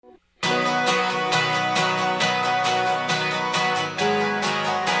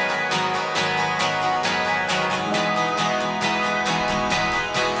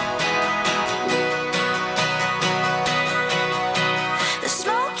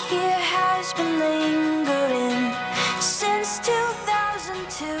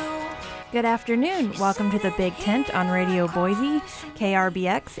Good afternoon. Welcome to the Big Tent on Radio Boise,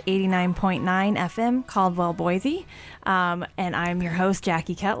 KRBX 89.9 FM, Caldwell, Boise. And I'm your host,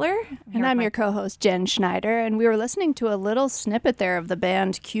 Jackie Kettler. And I'm your co-host, Jen Schneider. And we were listening to a little snippet there of the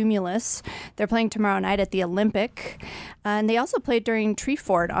band Cumulus. They're playing tomorrow night at the Olympic. And they also played during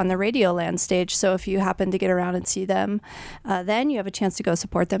Treefort on the Radioland stage. So if you happen to get around and see them, then you have a chance to go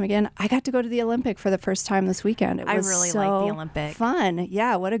support them again. I got to go to the Olympic for the first time this weekend. It was really so like the Olympic. Fun.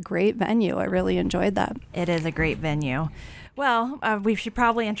 Yeah, what a great venue. I really enjoyed that. It is a great venue. Well, we should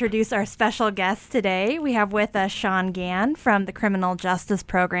probably introduce our special guest today. We have with us Sean Gann from the Criminal Justice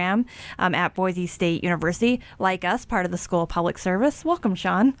Program at Boise State University. Like us, part of the School of Public Service. Welcome,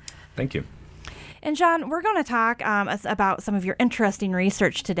 Sean. Thank you. And Sean, we're going to talk about some of your interesting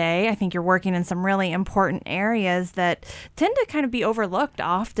research today. I think you're working in some really important areas that tend to kind of be overlooked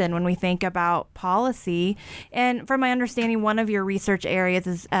often when we think about policy. And from my understanding, one of your research areas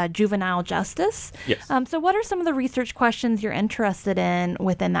is juvenile justice. Yes. So what are some of the research questions you're interested in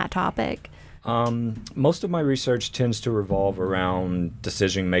within that topic? Most of my research tends to revolve around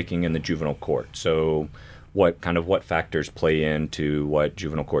decision making in the juvenile court. So what factors play into what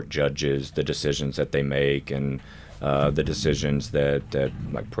juvenile court judges, the decisions that they make, and the decisions that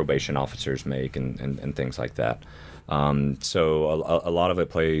like probation officers make, and things like that. So a lot of it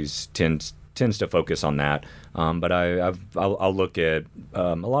tends to focus on that. But I'll look at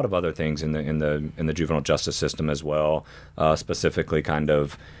a lot of other things in the juvenile justice system as well, specifically kind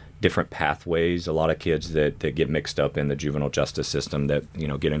of different pathways. A lot of kids that get mixed up in the juvenile justice system that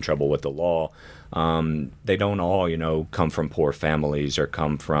get in trouble with the law, they don't all come from poor families or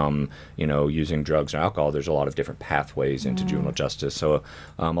come from using drugs or alcohol. There's a lot of different pathways into juvenile justice. So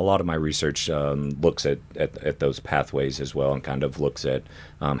a lot of my research looks at those pathways as well, and kind of looks at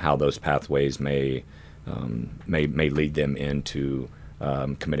how those pathways may lead them into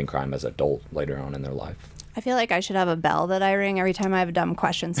committing crime as adult later on in their life. I feel like I should have a bell that I ring every time I have a dumb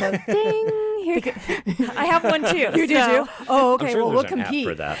question. So ding! Here. I have one too. You do too? Oh, okay. I'm sure well, we'll there's an compete.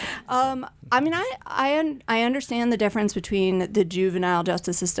 app for that. I mean, I understand the difference between the juvenile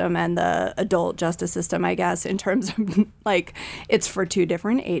justice system and the adult justice system, I guess, in terms of like it's for two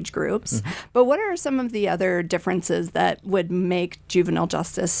different age groups. Mm-hmm. But what are some of the other differences that would make juvenile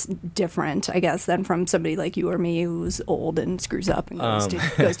justice different, I guess, than from somebody like you or me who's old and screws up and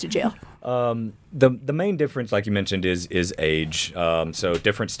goes to jail? The main difference, like you mentioned, is age. So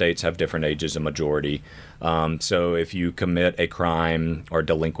different states have different ages of majority. So if you commit a crime or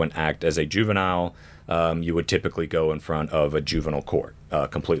delinquent act as a juvenile, you would typically go in front of a juvenile court, a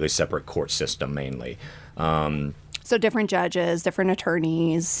completely separate court system mainly. So different judges, different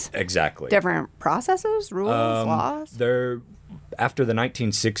attorneys. Exactly. Different processes, rules, laws? After the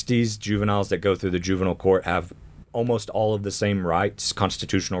 1960s, juveniles that go through the juvenile court have almost all of the same rights,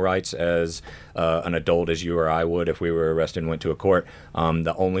 constitutional rights, as an adult as you or I would if we were arrested and went to a court.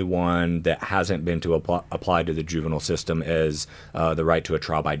 The only one that hasn't been applied to the juvenile system is the right to a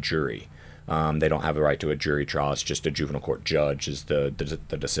trial by jury. They don't have the right to a jury trial. It's just a juvenile court judge is the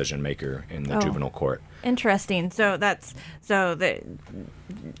decision maker in the juvenile court. Interesting. So the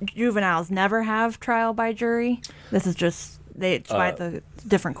juveniles never have trial by jury? This is just it's by the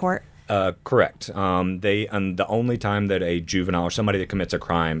different court? Correct. The only time that a juvenile or somebody that commits a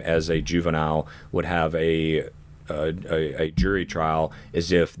crime as a juvenile would have a jury trial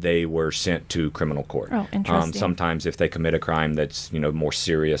is if they were sent to criminal court. Oh, interesting. Sometimes if they commit a crime that's more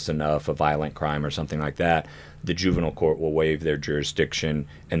serious enough, a violent crime or something like that, the juvenile court will waive their jurisdiction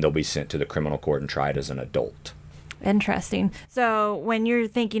and they'll be sent to the criminal court and tried as an adult. Interesting. So when you're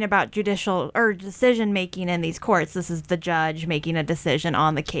thinking about judicial or decision making in these courts, this is the judge making a decision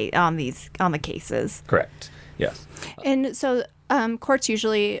on the case on the cases. Correct. Yes. And so courts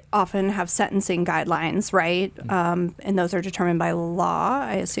usually often have sentencing guidelines, right? And those are determined by law,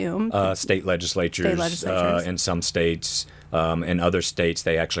 I assume. State legislatures. In some states. In other states,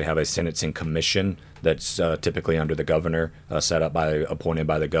 they actually have a sentencing commission that's typically under the governor, appointed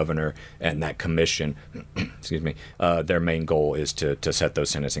by the governor, and that commission, excuse me, their main goal is to set those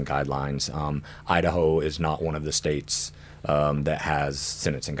sentencing guidelines. Idaho is not one of the states that has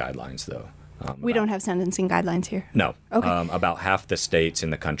sentencing guidelines, though. We don't have sentencing guidelines here. No. Okay. About half the states in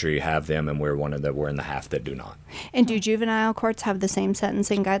the country have them, and we're in the half that do not. And do juvenile courts have the same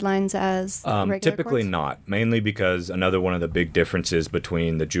sentencing guidelines as regular typically courts? Not. Mainly because another one of the big differences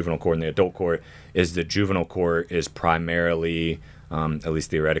between the juvenile court and the adult court is the juvenile court is primarily, at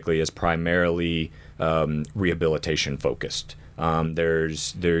least theoretically, rehabilitation focused.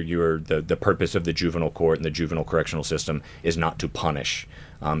 The purpose of the juvenile court and the juvenile correctional system is not to punish.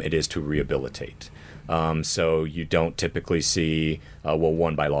 It is to rehabilitate. So you don't typically see,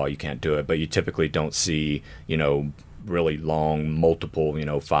 one, by law you can't do it, but you typically don't see, really long,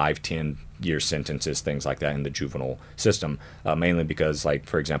 multiple, 5, 10 year sentences, things like that in the juvenile system, mainly because, like,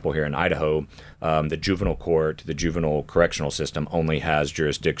 for example, here in Idaho, the juvenile court, the juvenile correctional system only has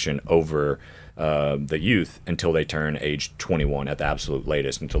jurisdiction over the youth until they turn age 21 at the absolute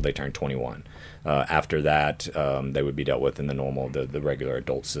latest, until they turn 21. After that, they would be dealt with in the regular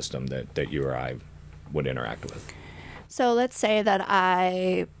adult system that you or I would interact with. So let's say that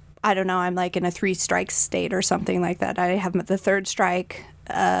I don't know, I'm like in a 3-strike state or something like that. I have the 3rd strike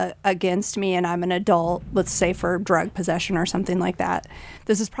against me and I'm an adult, let's say for drug possession or something like that.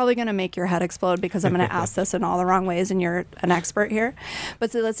 This is probably going to make your head explode because I'm going to ask this in all the wrong ways and you're an expert here.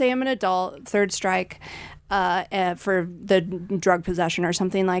 But so let's say I'm an adult, 3rd strike for the drug possession or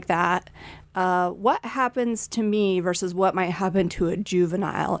something like that. What happens to me versus what might happen to a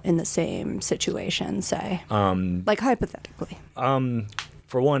juvenile in the same situation, say? Like hypothetically.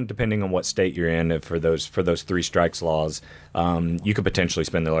 For one, depending on what state you're in, for those 3 strikes laws, you could potentially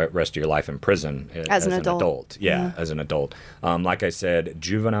spend the rest of your life in prison as an adult. Yeah, as an adult. Like I said,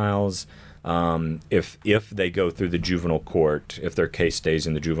 juveniles, if they go through the juvenile court, if their case stays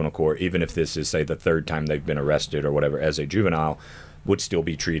in the juvenile court, even if this is, say, the 3rd time they've been arrested or whatever as a juvenile, would still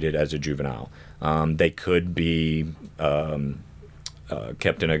be treated as a juvenile. They could be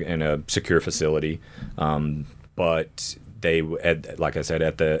kept in a secure facility, but they, like I said,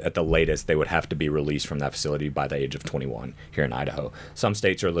 at the latest, they would have to be released from that facility by the age of 21 here in Idaho. Some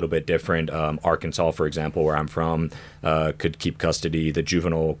states are a little bit different. Arkansas, for example, where I'm from, could keep custody. The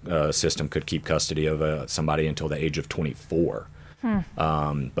juvenile system could keep custody of somebody until the age of 24.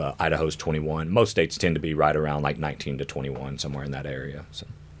 But Idaho's 21. Most states tend to be right around like 19 to 21, somewhere in that area. So.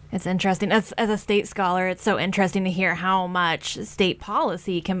 It's interesting. As a state scholar, it's so interesting to hear how much state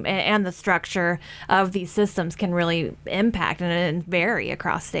policy and the structure of these systems can really impact and vary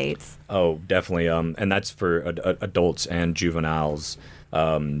across states. Oh, definitely. And that's for adults and juveniles.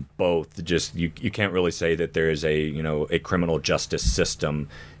 Both. Just you can't really say that there is a criminal justice system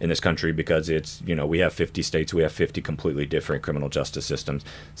in this country because it's, we have 50 states, we have 50 completely different criminal justice systems.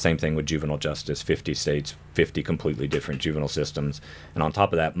 Same thing with juvenile justice, 50 states, 50 completely different juvenile systems. And on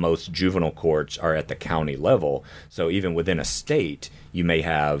top of that, most juvenile courts are at the county level. So even within a state, you may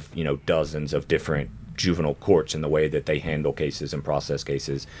have, dozens of different juvenile courts in the way that they handle cases and process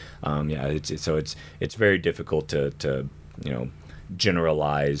cases. It's very difficult to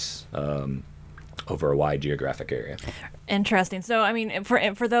generalize over a wide geographic area. Interesting. So, I mean,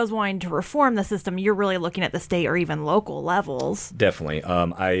 for those wanting to reform the system, you're really looking at the state or even local levels. Definitely.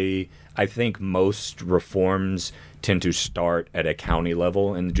 I think most reforms tend to start at a county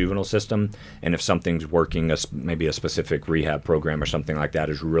level in the juvenile system, and if something's working, maybe a specific rehab program or something like that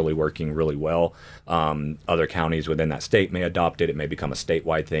is really working really well, other counties within that state may adopt it. It may become a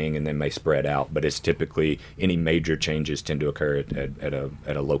statewide thing and then may spread out, but it's typically any major changes tend to occur at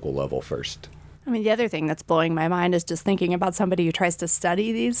a local level first. I mean, the other thing that's blowing my mind is just thinking about somebody who tries to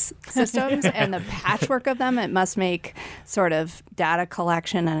study these systems and the patchwork of them. It must make sort of data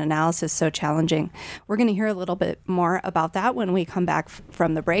collection and analysis so challenging. We're going to hear a little bit more about that when we come back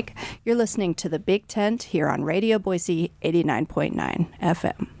from the break. You're listening to The Big Tent here on Radio Boise 89.9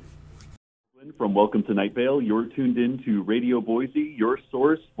 FM. From Welcome to Night Vale, you're tuned in to Radio Boise, your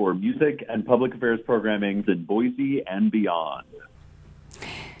source for music and public affairs programming in Boise and beyond.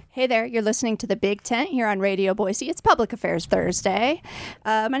 Hey there, you're listening to The Big Tent here on Radio Boise. It's Public Affairs Thursday.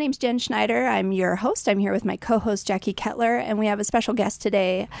 My name's Jen Schneider. I'm your host. I'm here with my co-host Jackie Kettler, and we have a special guest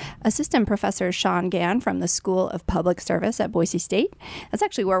today, Assistant Professor Sean Gann from the School of Public Service at Boise State. That's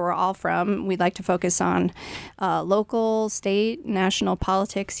actually where we're all from. We'd like to focus on local, state, national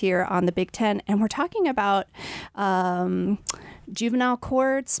politics here on The Big Tent, and we're talking about juvenile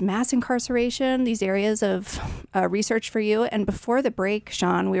courts, mass incarceration, these areas of research for you. And before the break,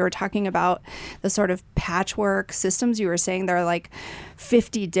 Sean, we were talking about the sort of patchwork systems. You were saying there are like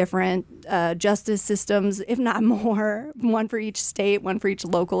 50 different justice systems, if not more, one for each state, one for each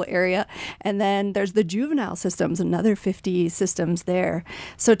local area. And then there's the juvenile systems, another 50 systems there.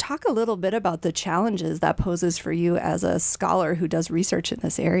 So talk a little bit about the challenges that poses for you as a scholar who does research in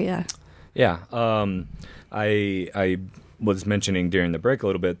this area. Yeah. I was mentioning during the break a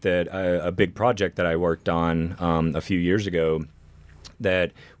little bit that a big project that I worked on a few years ago,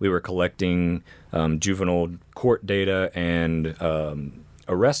 that we were collecting juvenile court data and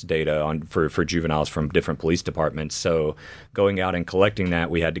arrest data for juveniles from different police departments. So going out and collecting that,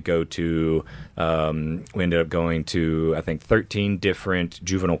 we had to go to, we ended up going to, I think, 13 different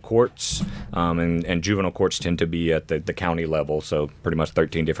juvenile courts. And juvenile courts tend to be at the county level, so pretty much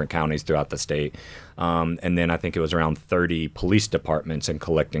 13 different counties throughout the state. And then I think it was around 30 police departments and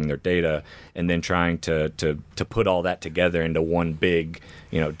collecting their data, and then trying to put all that together into one big,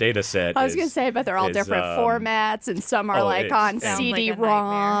 data set. I was going to say, but they're all different formats, and some are on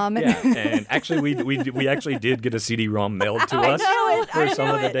CD-ROM. Like yeah, and actually we actually did get a CD-ROM mailed to us for some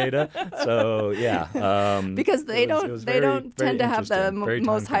of the data. So yeah, because they don't tend to have the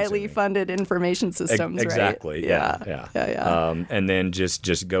most highly funded information systems, exactly, right? Yeah. And then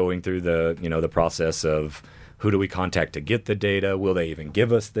just going through the the process of who do we contact to get the data? Will they even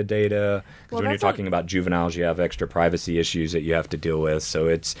give us the data? Because when you're talking about juveniles, you have extra privacy issues that you have to deal with. So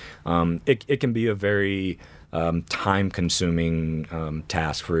it's it can be a very time-consuming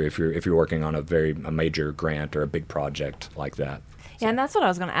task for if you're working on a major grant or a big project like that. Yeah, and that's what I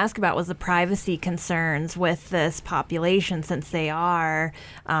was going to ask about was the privacy concerns with this population, since they are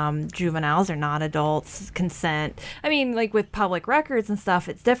juveniles, are not adults, consent. I mean, like with public records and stuff,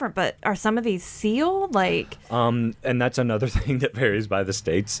 it's different, but are some of these sealed? And that's another thing that varies by the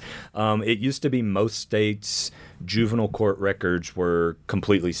states. It used to be most states, juvenile court records were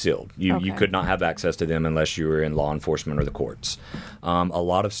completely sealed. You could not have access to them unless you were in law enforcement or the courts. A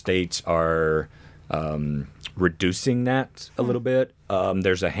lot of states are reducing that a little bit.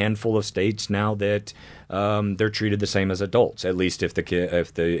 There's a handful of states now that they're treated the same as adults. At least if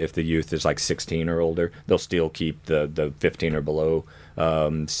the youth is like 16 or older, they'll still keep the 15 or below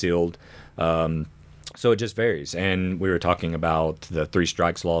sealed. So it just varies. And we were talking about the 3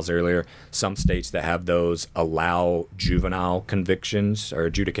 strikes laws earlier. Some states that have those allow juvenile convictions or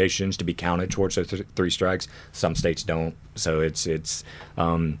adjudications to be counted towards those 3 strikes. Some states don't. So it's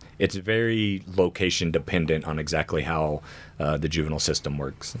very location dependent on exactly how the juvenile system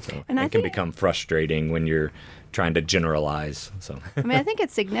works. So it can become frustrating when you're trying to generalize. So I mean, I think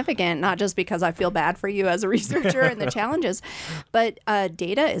it's significant, not just because I feel bad for you as a researcher and the challenges, but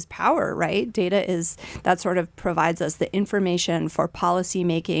data is power, right? That sort of provides us the information for policy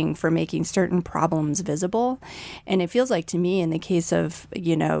making, for making certain problems visible. And it feels like to me, in the case of,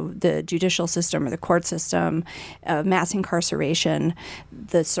 the judicial system or the court system, mass incarceration,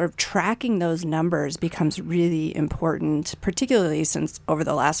 the sort of tracking those numbers becomes really important, particularly since over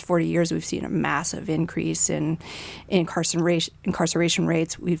the last 40 years, we've seen a massive increase in incarceration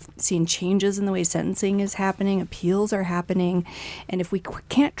rates. We've seen changes in the way sentencing is happening, appeals are happening, and if we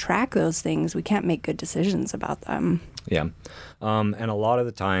can't track those things, we can't make good decisions about them. Yeah. And a lot of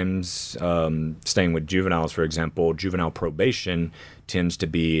the times, staying with juveniles, for example, juvenile probation tends to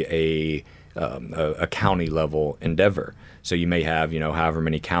be a county level endeavor. So you may have, however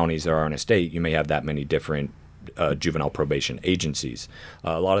many counties there are in a state, you may have that many different juvenile probation agencies.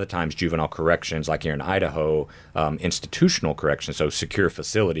 A lot of the times juvenile corrections, like here in Idaho, institutional corrections, so secure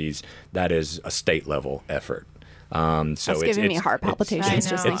facilities, that is a state level effort. So it's giving me heart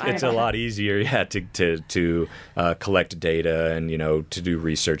palpitations. It's a lot easier, to collect data and to do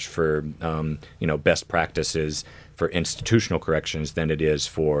research for best practices for institutional corrections than it is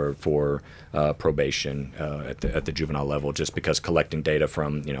for probation at the juvenile level. Just because collecting data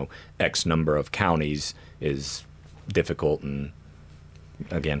from X number of counties is difficult and,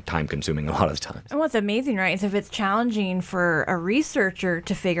 again, time-consuming a lot of the time. And what's amazing, right, is if it's challenging for a researcher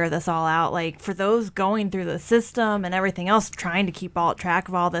to figure this all out, like for those going through the system and everything else, trying to keep track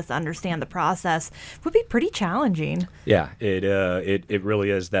of all this, understand the process, would be pretty challenging. Yeah, it really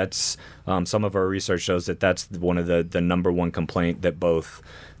is. That's some of our research shows that's one of the number one complaint that both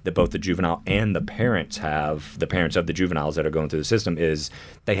the juvenile and the parents have, the parents of the juveniles that are going through the system, is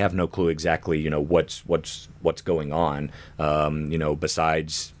they have no clue exactly, what's going on.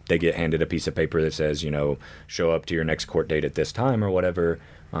 Besides they get handed a piece of paper that says, show up to your next court date at this time or whatever.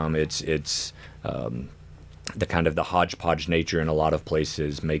 It's the kind of the hodgepodge nature in a lot of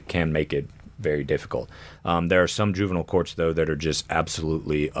places can make it very difficult. There are some juvenile courts, though, that are just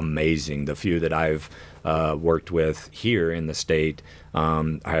absolutely amazing. The few that I've worked with here in the state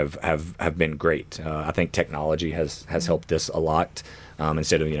have been great. I think technology has helped this a lot.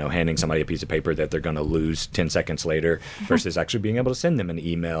 Instead of handing somebody a piece of paper that they're going to lose 10 seconds later, versus actually being able to send them an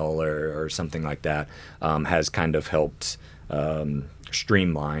email or something like that, has kind of helped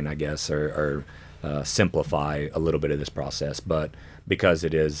streamline, I guess, or simplify a little bit of this process. But because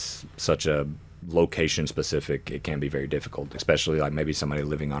it is such a location specific, it can be very difficult, especially like maybe somebody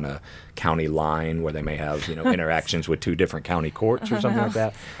living on a county line where they may have interactions with 2 different county courts or something like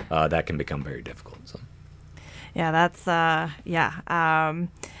that. That can become very difficult. So. Yeah, that's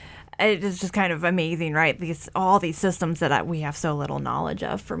it is just kind of amazing, right? All these systems that we have so little knowledge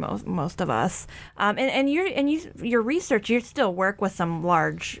of for most of us. Your research, you still work with some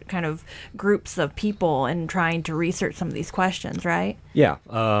large kind of groups of people and trying to research some of these questions, right? Yeah,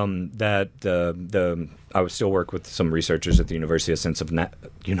 I would still work with some researchers at the University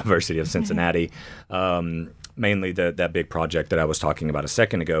of Cincinnati. Mainly that big project that I was talking about a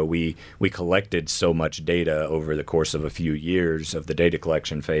second ago. We collected so much data over the course of a few years of the data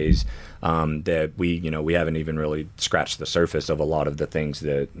collection phase that we haven't even really scratched the surface of a lot of the things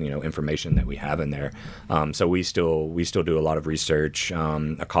that information that we have in there. So we still do a lot of research.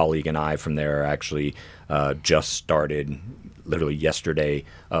 A colleague and I from there actually just started literally yesterday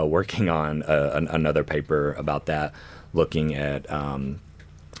working on another paper about that,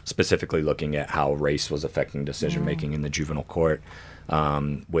 specifically looking at how race was affecting decision making in the juvenile court,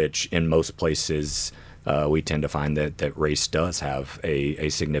 which in most places we tend to find that race does have a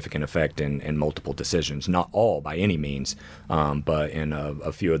significant effect in multiple decisions. Not all by any means, but in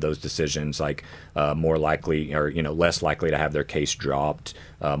a few of those decisions, like more likely or less likely to have their case dropped,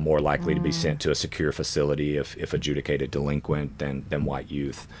 more likely to be sent to a secure facility if adjudicated delinquent than white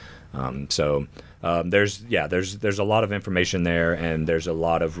youth. There's a lot of information there, and there's a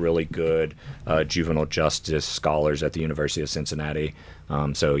lot of really good juvenile justice scholars at the University of Cincinnati.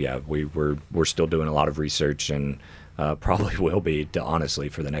 We're still doing a lot of research, and probably will be, honestly,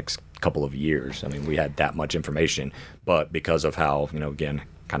 for the next couple of years. I mean, we had that much information, but because of how again,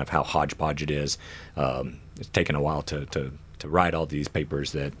 kind of how hodgepodge it is, it's taken a while to write all these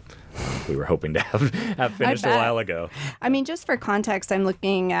papers that we were hoping to have finished a while ago. I mean, just for context, I'm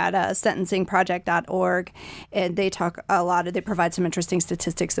looking at sentencingproject.org, and they provide some interesting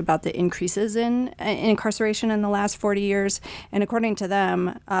statistics about the increases in incarceration in the last 40 years. And according to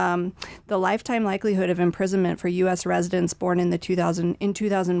them, the lifetime likelihood of imprisonment for U.S. residents born in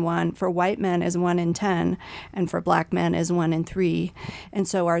 2001 for white men is 1 in 10, and for black men is 1 in 3. And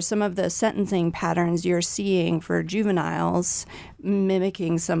so are some of the sentencing patterns you're seeing for juveniles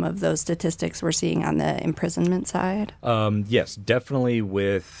mimicking some of those statistics we're seeing on the imprisonment side? Yes, definitely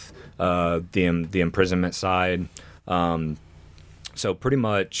with the imprisonment side. So pretty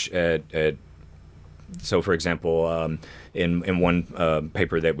much for example, in one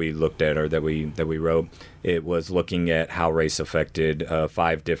paper that we looked at or that we wrote, it was looking at how race affected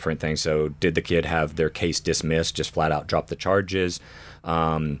 5 different things. So did the kid have their case dismissed, just flat out drop the charges?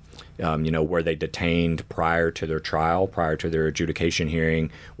 Were they detained prior to their trial, prior to their adjudication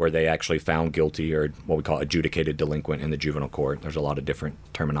hearing? Were they actually found guilty, or what we call adjudicated delinquent in the juvenile court? There's a lot of different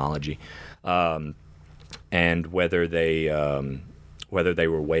terminology. And whether they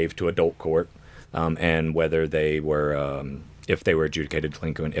were waived to adult court, and whether they were, if they were adjudicated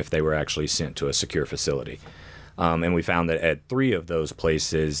delinquent, if they were actually sent to a secure facility. And we found that at 3 of those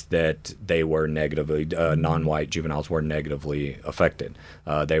places that they were negatively, non-white juveniles were negatively affected.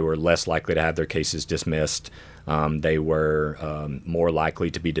 They were less likely to have their cases dismissed. They were more likely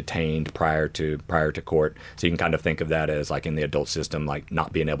to be detained prior to court. So you can kind of think of that as like in the adult system, like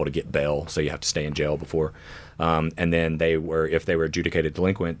not being able to get bail, so you have to stay in jail before. And then if they were adjudicated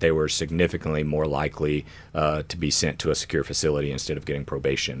delinquent, they were significantly more likely to be sent to a secure facility instead of getting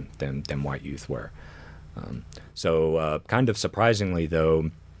probation than white youth were. Kind of surprisingly,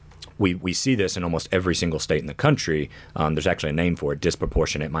 though, we see this in almost every single state in the country. There's actually a name for it,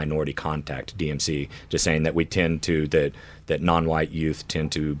 disproportionate minority contact, DMC, just saying that that non-white youth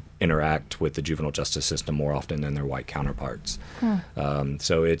tend to interact with the juvenile justice system more often than their white counterparts.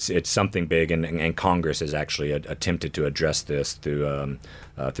 So it's something big, and Congress has actually attempted to address this through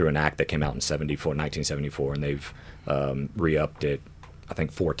an act that came out in 1974, and they've re-upped it, I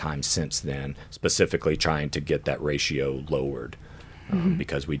think 4 times since then, specifically trying to get that ratio lowered.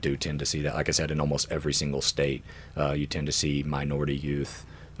 Because we do tend to see that, like I said, in almost every single state, you tend to see minority youth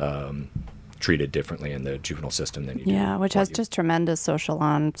treated differently in the juvenile system than you do. Yeah, which has just tremendous social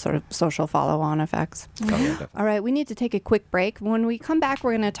follow-on effects. All right, we need to take a quick break. When we come back,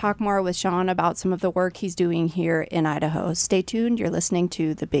 we're going to talk more with Sean about some of the work he's doing here in Idaho. Stay tuned. You're listening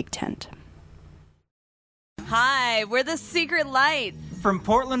to The Big Tent. Hi, we're the Secret Light from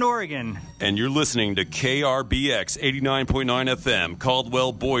Portland, Oregon. And you're listening to KRBX 89.9 FM,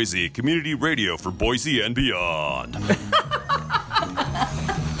 Caldwell, Boise, community radio for Boise and beyond.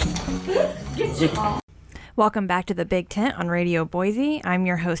 Welcome back to the Big Tent on Radio Boise. I'm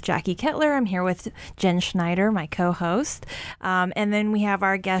your host, Jackie Kettler. I'm here with Jen Schneider, my co-host. And then we have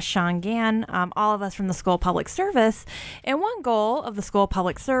our guest, Sean Gann, all of us from the School of Public Service. And one goal of the School of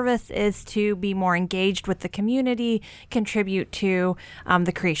Public Service is to be more engaged with the community, contribute to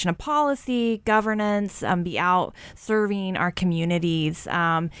the creation of policy, governance, be out serving our communities.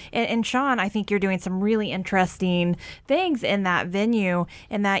 And Sean, I think you're doing some really interesting things in that venue,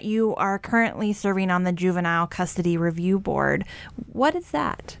 in that you are currently serving on the Juvenile Custody Review Board. What is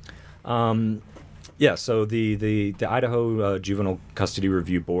that? Yeah, so the Idaho Juvenile Custody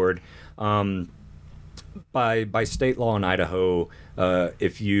Review Board, by state law in Idaho,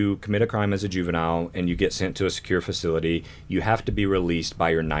 if you commit a crime as a juvenile and you get sent to a secure facility, you have to be released by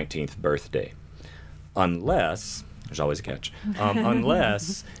your 19th birthday. Unless, there's always a catch,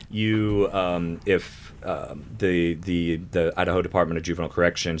 unless you, if the Idaho Department of Juvenile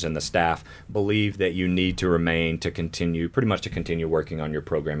Corrections and the staff believe that you need to remain to continue working on your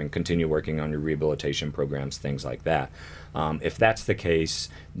programming, continue working on your rehabilitation programs, things like that. If that's the case,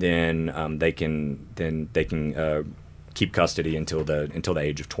 then they can keep custody until the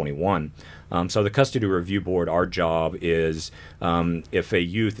age of 21. So the Custody Review Board, our job is if a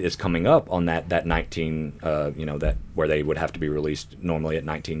youth is coming up on that 19, that where they would have to be released normally at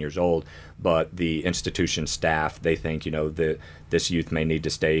 19 years old, but the institution staff, they think, that this youth may need to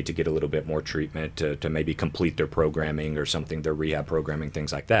stay to get a little bit more treatment, to maybe complete their programming or something, their rehab programming,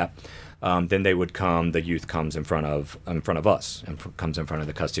 things like that. Then they would come. The youth comes in front of us and comes in front of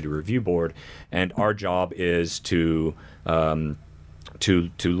the Custody Review Board, and our job is to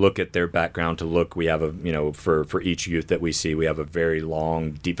look at their background. We have for each youth that we see, we have a very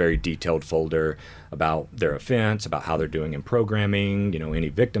long, very detailed folder about their offense, about how they're doing in programming, any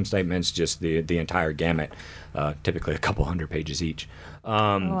victim statements, just the entire gamut, typically a couple hundred pages each. Oh,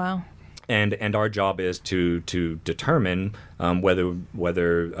 wow. And our job is to determine whether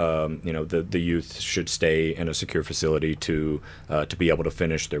the youth should stay in a secure facility to be able to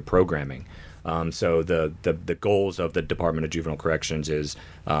finish their programming. So the goals of the Department of Juvenile Corrections is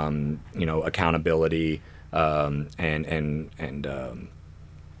accountability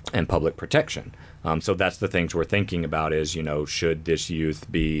and public protection. So that's the things we're thinking about is, should this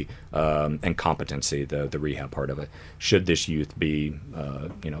youth be, and competency, the rehab part of it, should this youth be,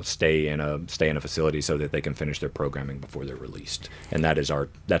 stay in a facility so that they can finish their programming before they're released. And that's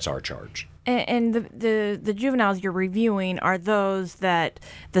our charge. And the juveniles you're reviewing are those that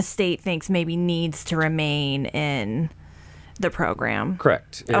the state thinks maybe needs to remain in the program.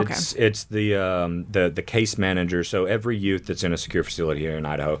 Correct. Okay. It's the case manager. So every youth that's in a secure facility here in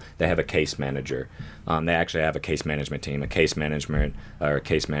Idaho, they have a case manager. They actually have a case management team, a case manager,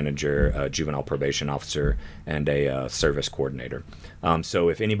 a juvenile probation officer, and a service coordinator. So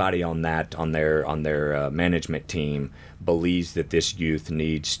if anybody on their management team believes that this youth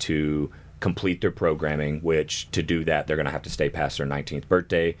needs to complete their programming, which to do that they're going to have to stay past their 19th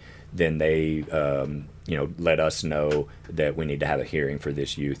birthday, then they let us know that we need to have a hearing for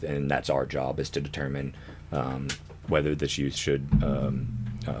this youth, and that's our job, is to determine whether this youth should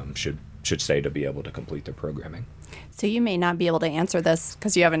stay to be able to complete their programming. So you may not be able to answer this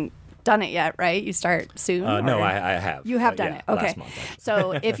because you haven't done it yet, right? You start soon? No, I have. You have done it. Okay. Last month,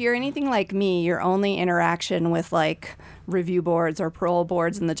 So if you're anything like me, your only interaction with review boards or parole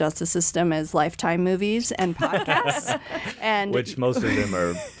boards in the justice system is Lifetime movies and podcasts. And which most of them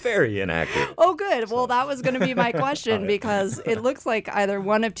are very inactive. Oh, good. Well, that was going to be my question because it looks like either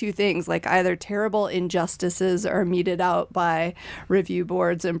one of two things, like either terrible injustices are meted out by review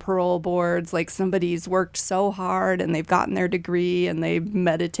boards and parole boards, like somebody's worked so hard and they've gotten their degree and they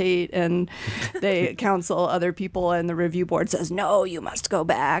meditate and they counsel other people, and the review board says, no, you must go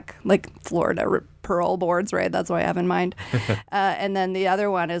back, like Florida parole boards, right? That's what I have in mind. And then the other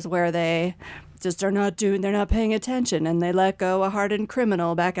one is where they just they're not paying attention, and they let go a hardened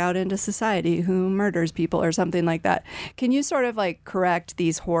criminal back out into society who murders people or something like that. Can you sort of correct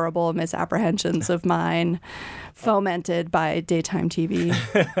these horrible misapprehensions of mine fomented by daytime TV?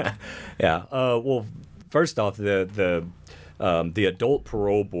 Yeah. Well, first off, the adult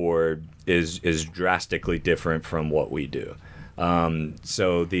parole board is drastically different from what we do.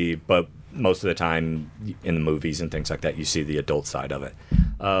 But most of the time in the movies and things like that, you see the adult side of it.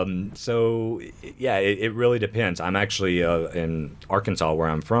 It really depends. I'm actually in Arkansas, where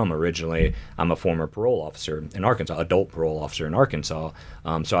I'm from originally. I'm a former parole officer in Arkansas, adult parole officer in Arkansas.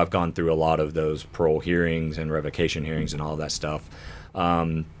 So I've gone through a lot of those parole hearings and revocation hearings and all that stuff.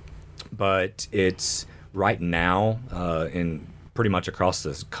 But it's right now in pretty much across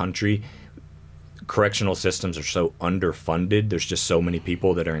this country, correctional systems are so underfunded. There's just so many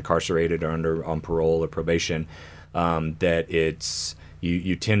people that are incarcerated or on parole or probation that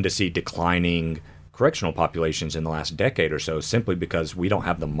you tend to see declining correctional populations in the last decade or so, simply because we don't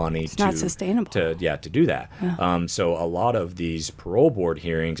have the money not sustainable to do that. Yeah. So a lot of these parole board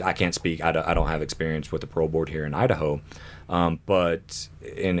hearings, I can't speak. I don't have experience with the parole board here in Idaho, but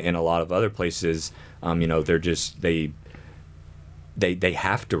in a lot of other places, they're just they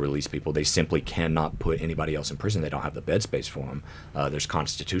have to release people. They simply cannot put anybody else in prison. They don't have the bed space for them. There's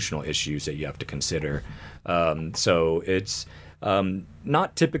constitutional issues that you have to consider. So it's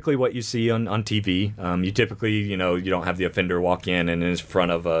not typically what you see on TV. You typically, you don't have the offender walk in and is in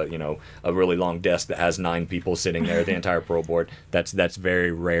front of a really long desk that has 9 people sitting there, the entire parole board. That's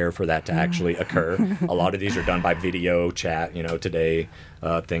very rare for that to actually occur. A lot of these are done by video chat, today,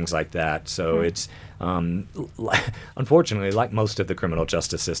 things like that. So it's, unfortunately, like most of the criminal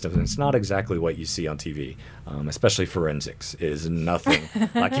justice systems, it's not exactly what you see on TV. Especially forensics is nothing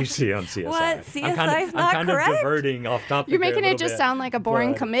like you see on CSI. What? CSI is I'm kind correct? of diverting off topic. You're making it just bit, sound like a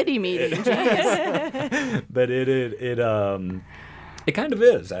boring committee meeting. Jeez. But it kind of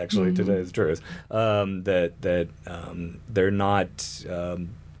is, actually, to tell you the truth. They're not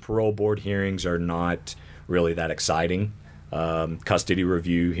parole board hearings are not really that exciting. Custody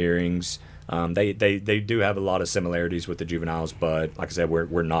review hearings. They do have a lot of similarities with the juveniles, but like I said,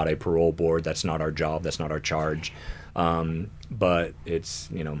 we're not a parole board. That's not our job. That's not our charge. But it's,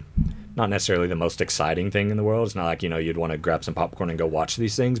 not necessarily the most exciting thing in the world. It's not like, you'd want to grab some popcorn and go watch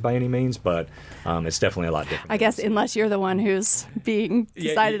these things by any means, but it's definitely a lot different. I guess unless you're the one who's being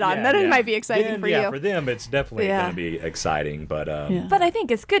decided on, then it might be exciting for you. Yeah, for them, it's definitely going to be exciting. But But I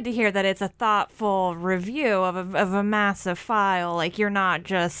think it's good to hear that it's a thoughtful review of a massive file. Like, you're not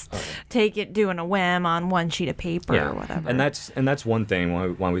just doing a whim on one sheet of paper or whatever. And that's one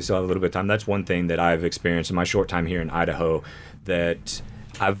thing, while we still have a little bit of time, that's one thing that I've experienced in my short time here in Idaho, that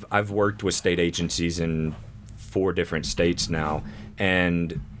I've worked with state agencies in 4 different states now,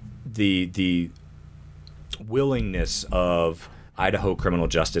 and the willingness of Idaho criminal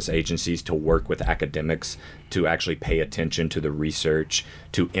justice agencies to work with academics to actually pay attention to the research,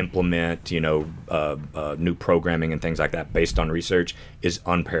 to implement, new programming and things like that based on research is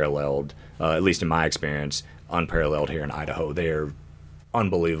unparalleled, at least in my experience, unparalleled here in Idaho. They're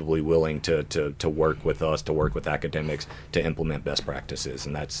unbelievably willing to work with us, to work with academics, to implement best practices,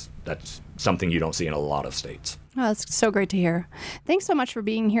 and that's something you don't see in a lot of states. Oh, that's so great to hear. Thanks so much for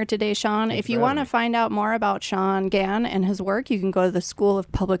being here today, Sean. If you want to find out more about Sean Gann and his work, you can go to the School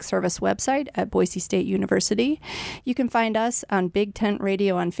of Public Service website at Boise State University. You can find us on Big Tent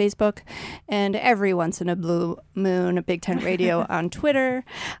Radio on Facebook, and every once in a blue moon, Big Tent Radio on Twitter.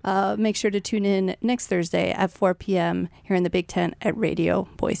 Make sure to tune in next Thursday at 4 p.m. here in the Big Tent at Radio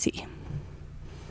Boise.